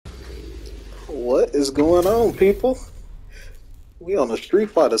What is going on, people? We on the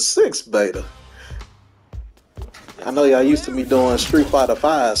Street Fighter 6 beta. I know y'all used to me doing Street Fighter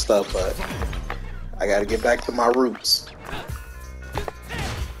 5 stuff, but I gotta get back to my roots.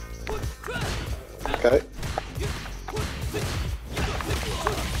 Okay.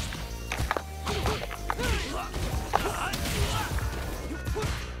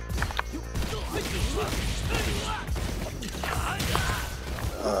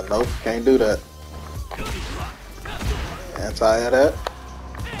 Nope, can't do that. Anti of that.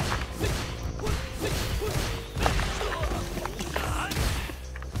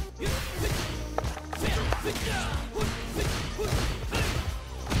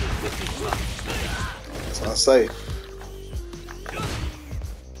 It's unsafe.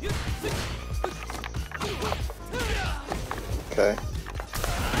 Okay.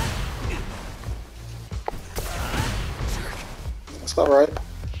 That's alright.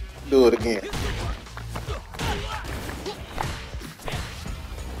 Do it again.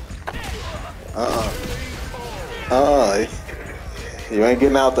 You ain't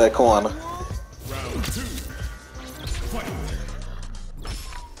getting out that corner.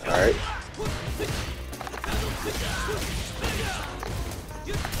 Alright.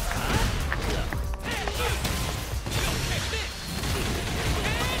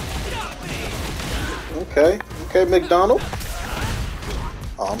 Okay, McDonald.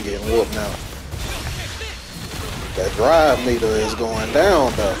 Oh, I'm getting whooped now. That drive meter is going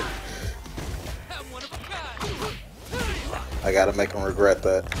down though. I gotta make him regret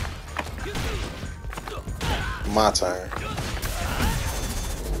that. My turn.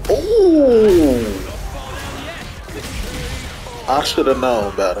 Ooh! I should have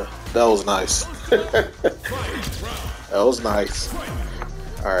known better. That was nice. That was nice.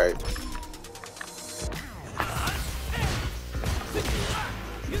 Alright.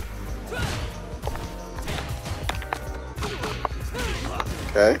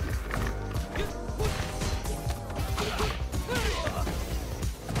 Okay.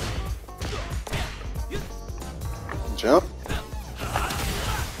 Jump.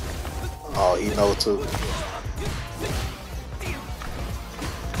 Oh, he know too.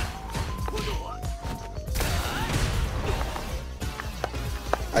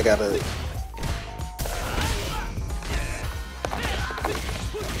 I gotta.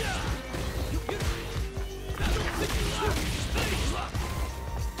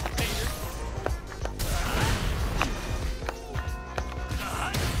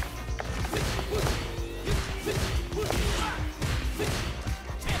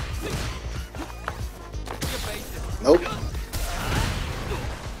 Nope.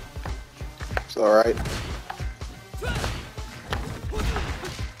 It's alright.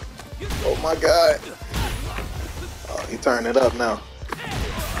 Oh my god. Oh, he turned it up now.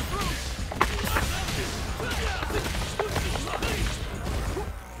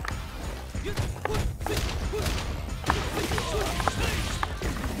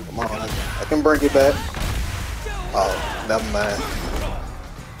 Come on, I can bring it back. Oh, never mind.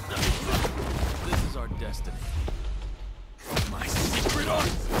 This is our destiny. My secret art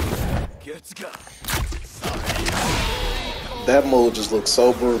gets go. That move just looks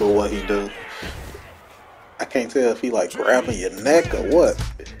so brutal. What he do? I can't tell if he like grabbing your neck or what.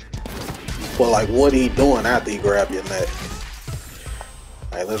 Well, like what he doing after he grab your neck.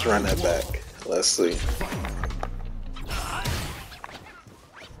 All right, let's run that back. Let's see.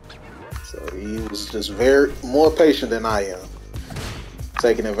 So he was just very more patient than I am,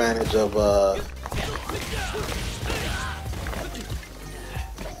 taking advantage of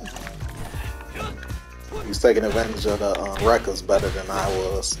he's taking advantage of the records better than I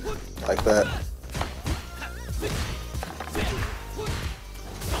was, like that.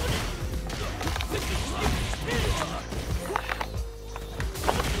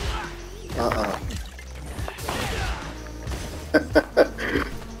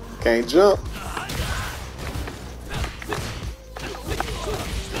 Can't jump.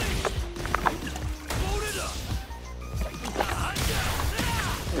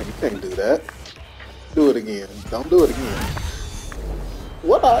 Yeah, you can't do that. Do it again. Don't do it again.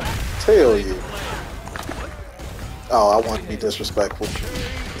 What I tell you? Oh, I want to be disrespectful.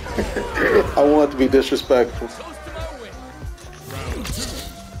 I want to be disrespectful.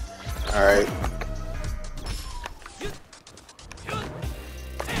 Alright.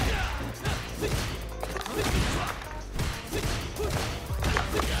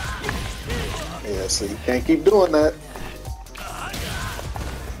 Yeah, so you can't keep doing that.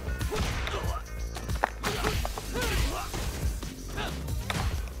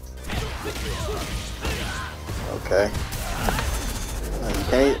 Okay. You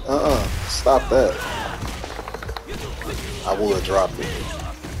can't, Stop that. I would drop it.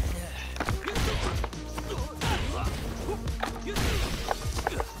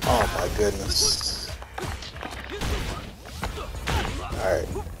 Oh my goodness. Alright.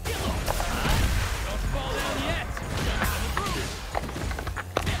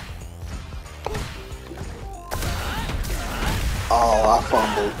 Oh, I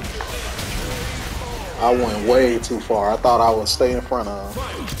fumbled. I went way too far. I thought I would stay in front of him.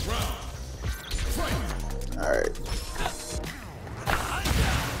 Alright.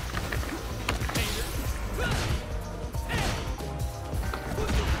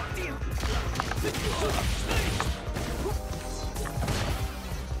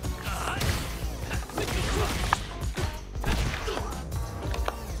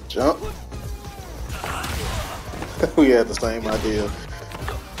 Jump. We had the same idea.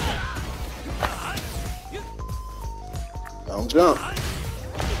 Don't jump.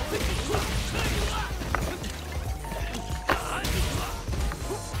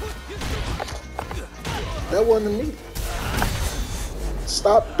 That wasn't me.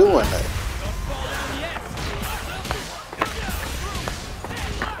 Stop doing that.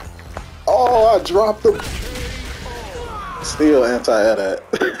 Oh, I dropped him. Still anti that.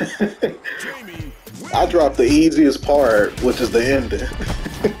 I dropped the easiest part, which is the ending.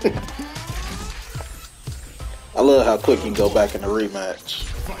 I love how quick you can go back in the rematch.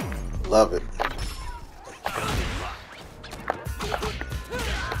 Love it.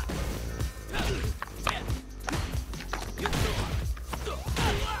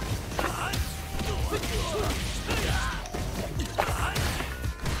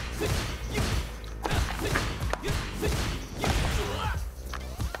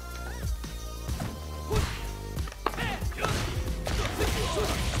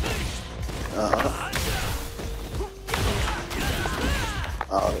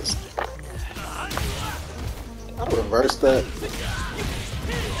 Oh, this. I reversed that.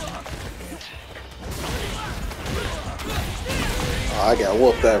 Oh, I got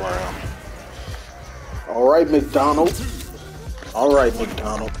whooped that round. Alright, McDonald. Alright,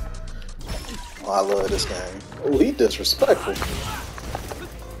 McDonald. Oh, I love this game. Oh, he disrespectful.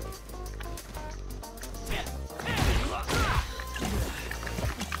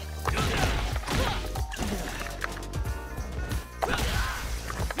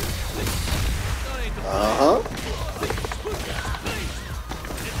 Uh-huh.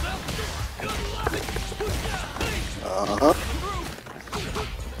 Uh-huh.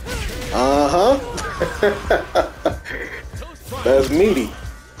 Uh-huh. That's meaty.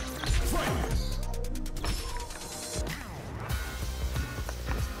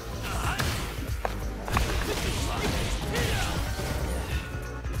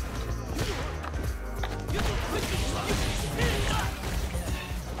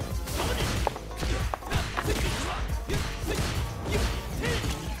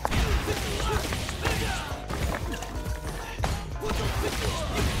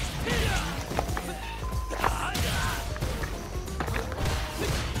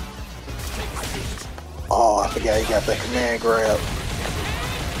 Oh, I forgot he got that command grab.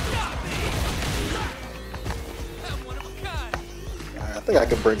 I think I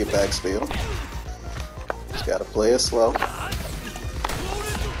can bring it back still. Just gotta play it slow.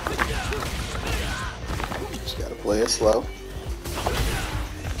 Just gotta play it slow.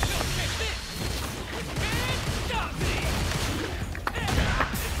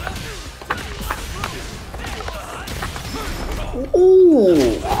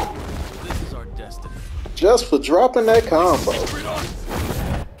 Ooh! Just for dropping that combo.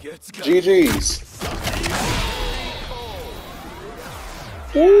 GG's.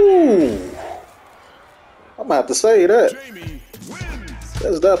 Ooh! I'm gonna have to say that.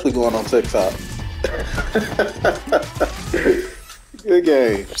 That's definitely going on TikTok. Good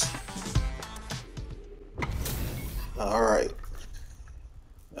games. Alright.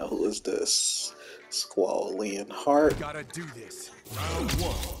 Now who is this? Squallion Heart. Gotta do this.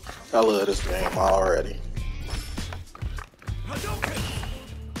 I love this game already.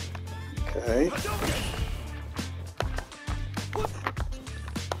 Okay.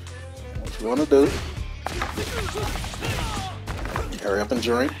 What you wanna do? Hurry up and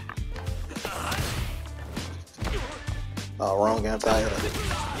drink. Oh, wrong anti.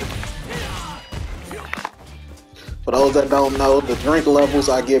 For those that don't know, the drink levels,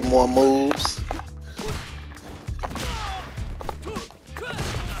 I get more moves.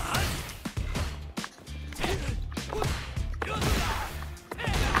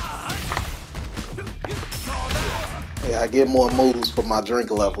 Yeah, I get more moves for my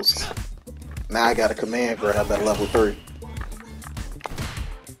drink levels. Now I got a command grab at level 3.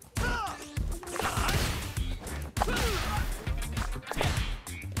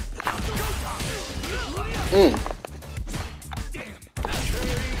 Mm.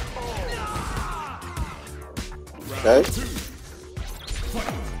 Okay.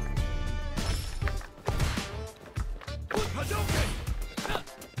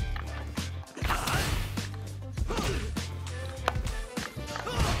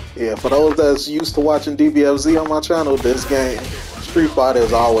 Yeah, for those that's used to watching DBFZ on my channel, this game, Street Fighter,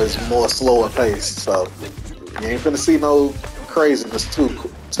 is always more slower paced. So you ain't finna see no craziness too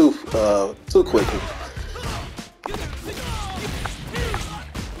quickly.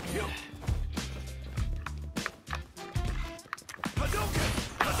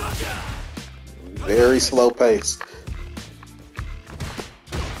 Very slow paced.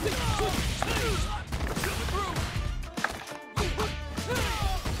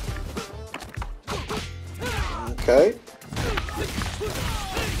 Okay.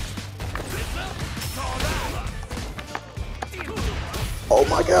 Oh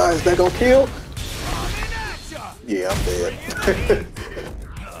my God, is that gonna kill? Yeah, I'm dead.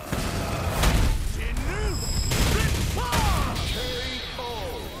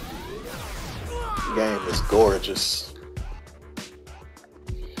 Game is gorgeous.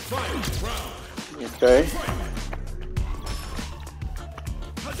 Okay.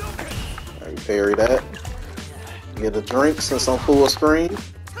 Alright, parry that. Get a drink since I'm full screen.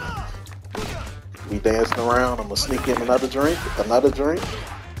 We dancing around. I'm gonna sneak in another drink. Another drink.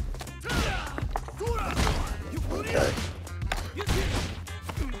 Okay.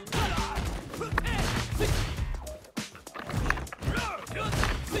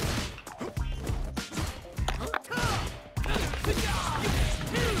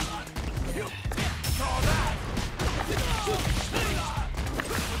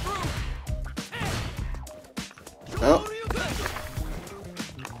 Jump.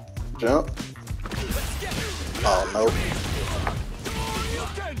 Jump. Oh, nope.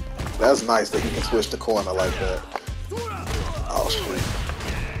 That's nice that you can switch the corner like that. Oh, shit.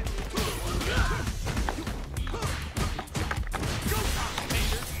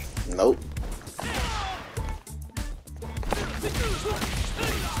 Nope.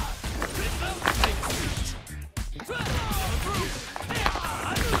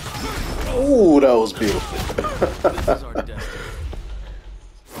 Ooh, that was beautiful.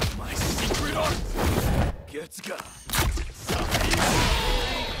 My secret art gets got.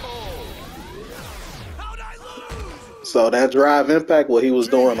 So that drive impact, what he was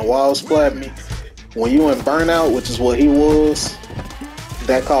doing, the wall splat me. When you in burnout, which is what he was,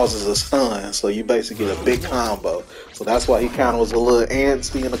 that causes a stun. So you basically get a big combo. So that's why he kind of was a little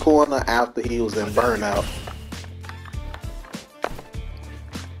antsy in the corner after he was in burnout.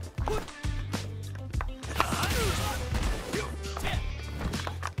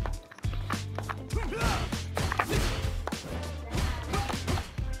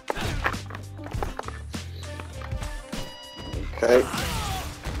 Okay.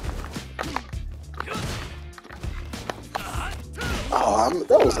 Oh,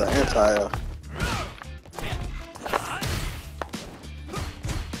 that was an anti.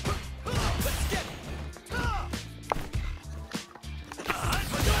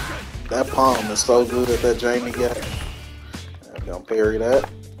 That palm is so good that Jamie got. I'm gonna parry that.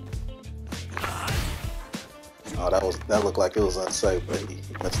 Oh, that looked like it was unsafe, but he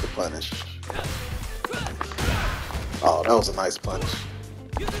missed the punish. Oh, that was a nice punish.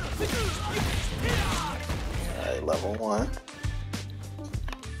 Alright, level 1.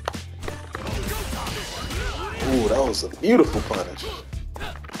 Ooh, that was a beautiful punish.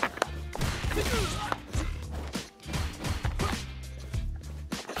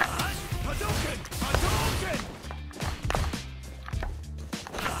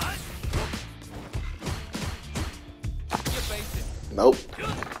 Nope.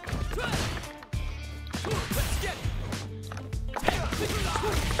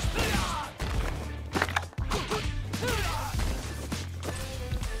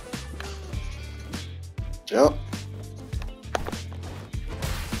 Jump.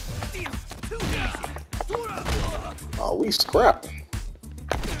 Oh, we scrapped.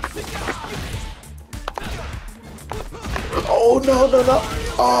 Oh, no, no, no.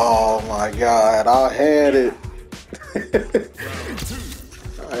 Oh, my God. I had it.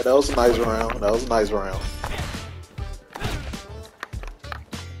 Alright, that was a nice round. That was a nice round.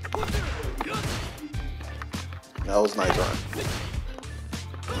 That was a nice round.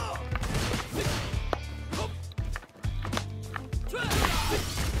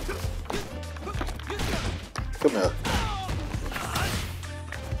 Come here.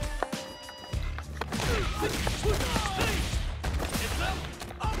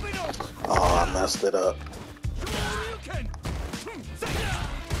 Oh, I messed it up.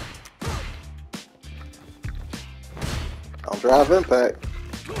 Drive impact.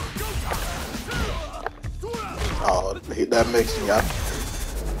 Oh, that makes me up.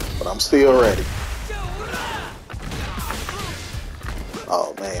 But I'm still ready.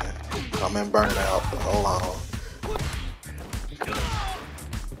 Oh man, I'm in burnout. Hold on.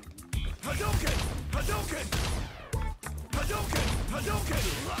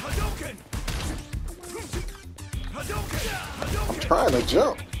 I'm trying to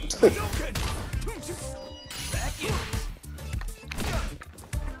jump.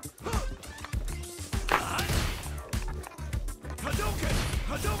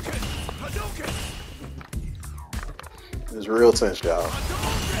 It's real tense, y'all.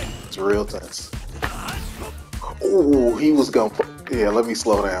 It's real tense. Ooh, he was gonna. Yeah, let me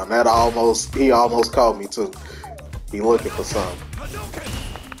slow down. He almost caught me too. He looking for something.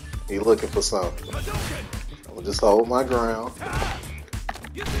 He looking for something. I'm gonna just hold my ground.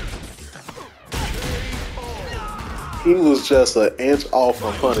 He was just an inch off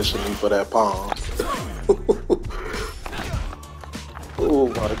from punishing me for that palm. Oh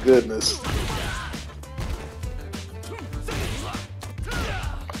my goodness.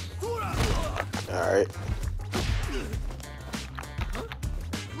 Alright.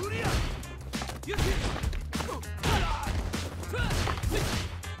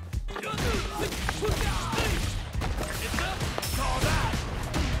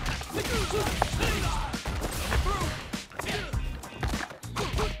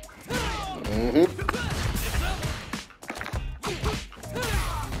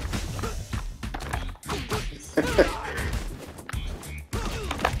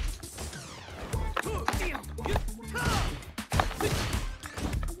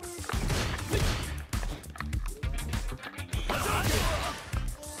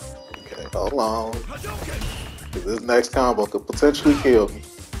 Okay, hold on. This next combo could potentially kill me.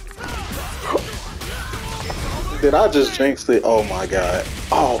 Did I just jinx it? Oh my god.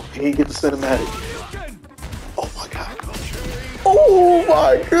 Oh, he didn't get the cinematic. Oh my god. Oh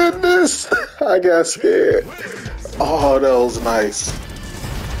my goodness. I got scared. Oh, that was nice.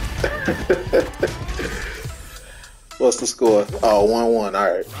 What's the score? Oh, 1-1.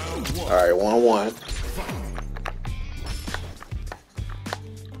 Alright. Alright, 1-1.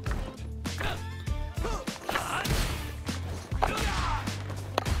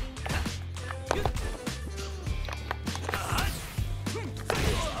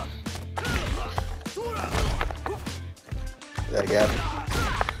 I got it.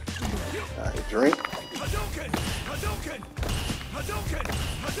 Alright, drink.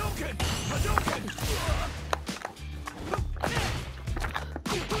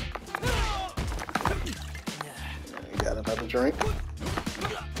 Got another drink.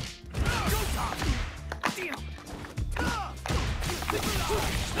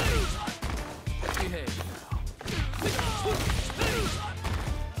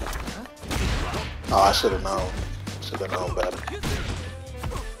 Oh, I should have known. Should have known better.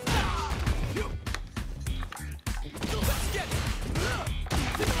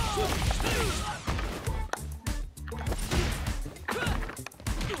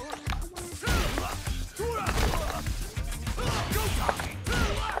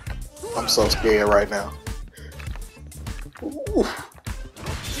 I'm so scared right now. Ooh.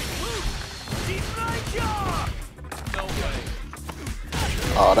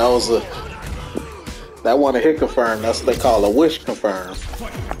 Oh, that one a hit confirm. That's what they call a wish confirm.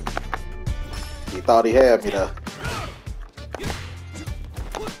 He thought he had me though.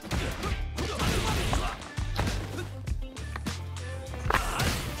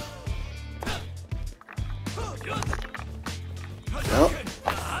 Nope.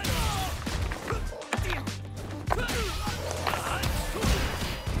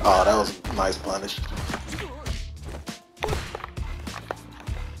 Oh, that was a nice punish.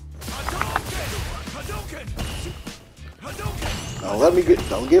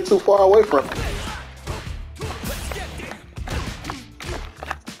 Don't get too far away from me.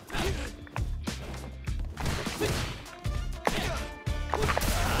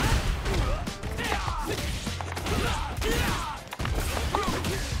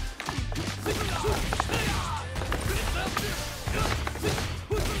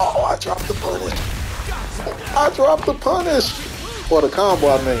 Oh, I dropped the punish. I dropped the punish. For the combo,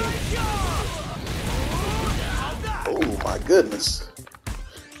 I mean. Oh my goodness.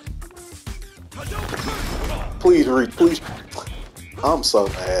 Please reach, please. I'm so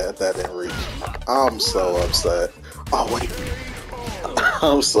mad that didn't reach. I'm so upset. Oh wait.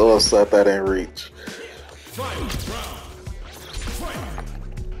 I'm so upset that didn't reach.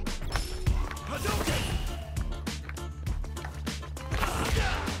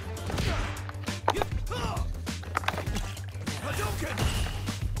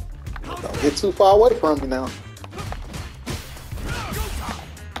 get too far away from me now.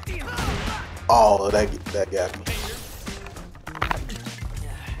 Oh, that got me.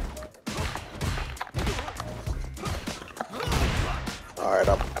 All right,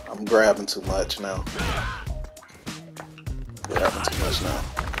 I'm grabbing too much now. Grabbing too much now.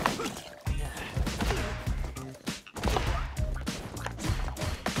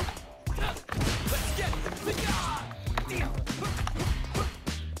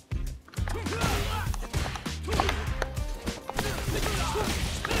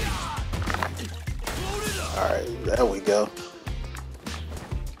 Alright, there we go.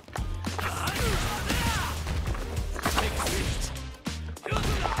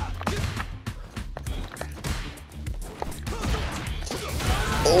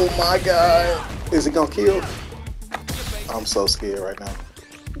 Oh my god! Is he gonna kill? I'm so scared right now.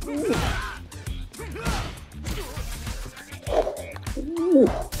 Ooh.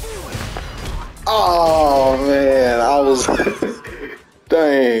 Oh man, I was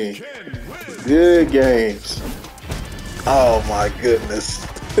dang. Good games. Oh my goodness.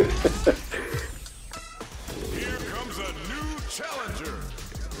 Here comes a new challenger.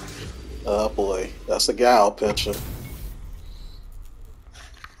 Oh boy, that's a gal picture.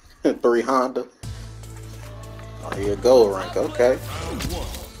 3 Honda. Oh, here gold rank. Okay.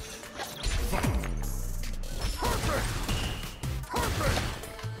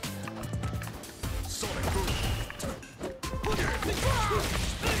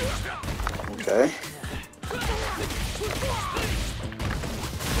 Okay.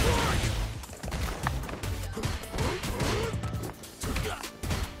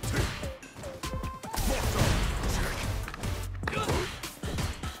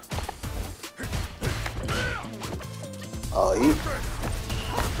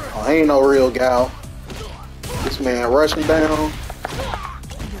 Oh, he ain't no real gal. This man rushing down.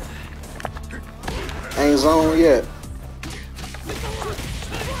 Ain't zoned yet.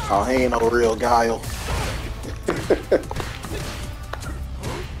 Oh, he ain't no real guile.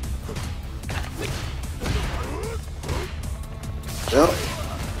 Jump.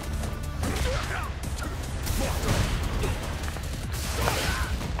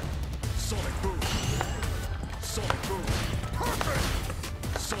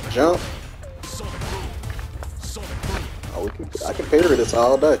 Jump. Oh, I can parry this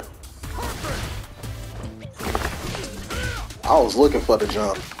all day. I was looking for the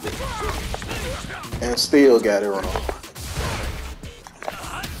jump and still got it wrong.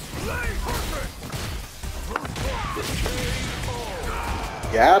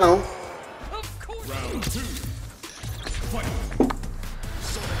 Got him. Round 2. Fight.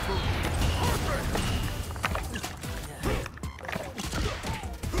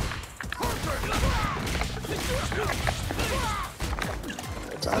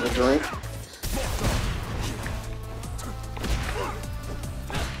 Time to drink.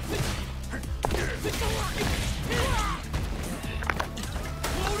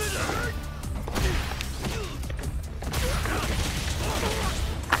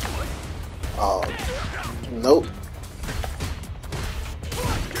 Oh, nope.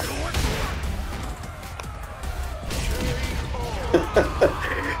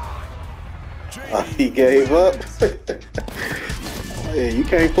 He gave up. Yeah, you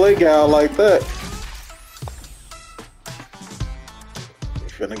can't play gal like that. You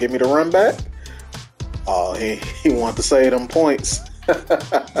finna give me the run back? Oh, he wanted to save them points.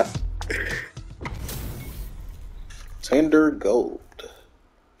 Tender Gold.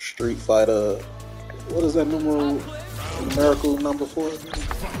 Street Fighter. What is that numerical number for?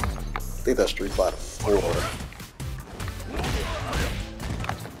 I think that's Street Fighter 4.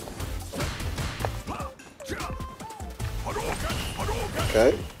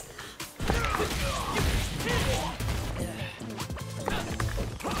 Okay.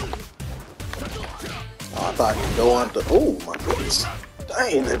 Oh, I thought he'd go on to. Oh my goodness.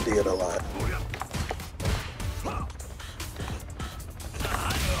 Dang, that did a lot.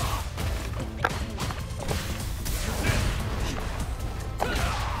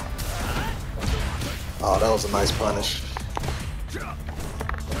 Oh, that was a nice punish.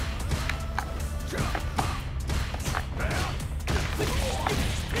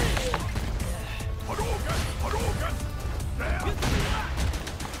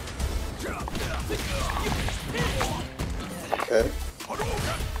 Okay.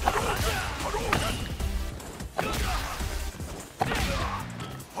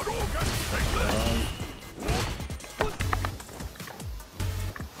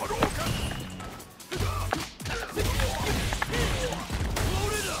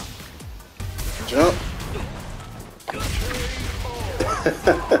 Jump.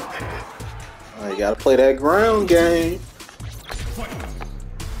 play that ground game.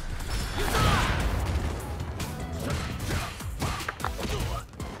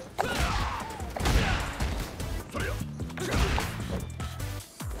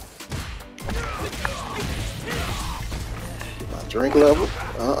 My drink level?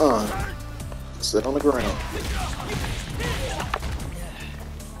 Sit on the ground.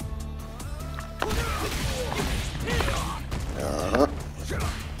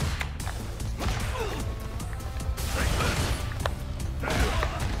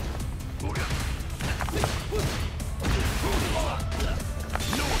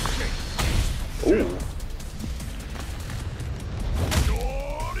 Ooh. Ooh,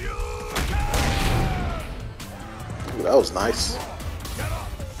 that was nice.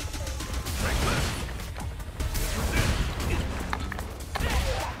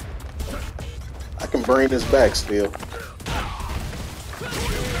 I can bring this back still.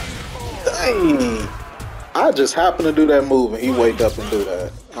 Dang! I just happened to do that move and he wake up and do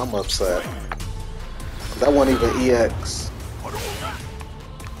that. I'm upset. That wasn't even EX.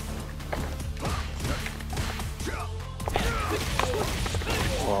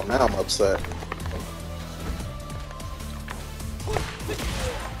 Well, now I'm upset.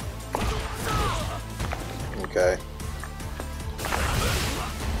 Okay.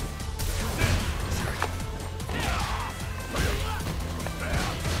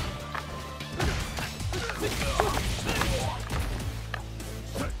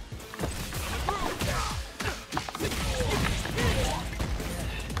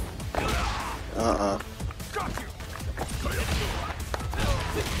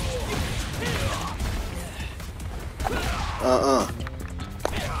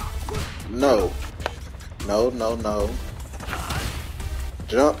 No. No, no, no.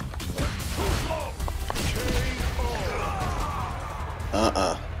 Jump.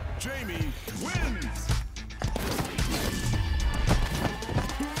 Jamie wins.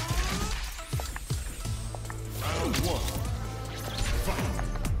 Round one.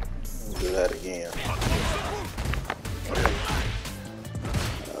 Do that again.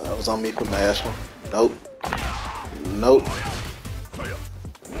 That was on me for mashing. Nope. Nope.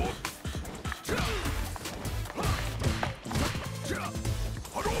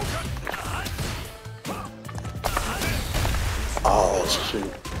 Oh, shoot.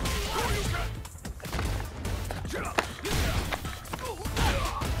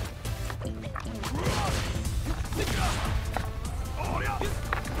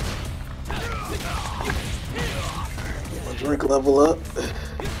 My drink level up.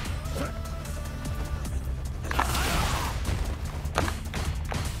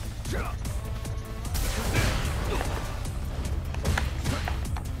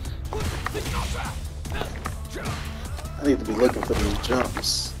 I need to be looking for these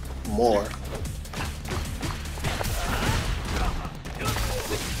jumps more.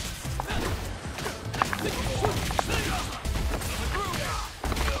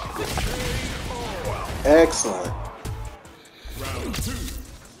 Excellent. Round two.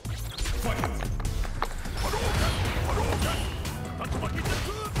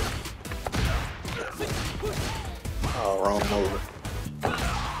 Oh, wrong move.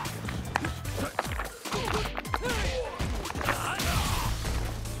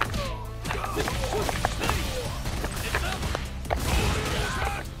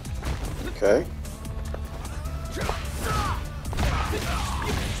 Okay.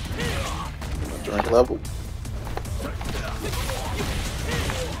 Drink level.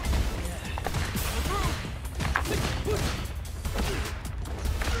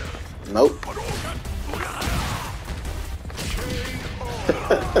 Nope.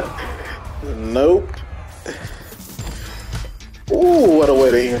 Nope. Ooh, what a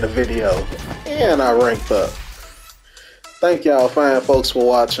way to end the video. And I ranked up. Thank y'all fine folks for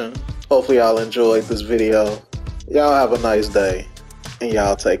watching. Hopefully y'all enjoyed this video. Y'all have a nice day. And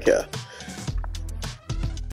y'all take care.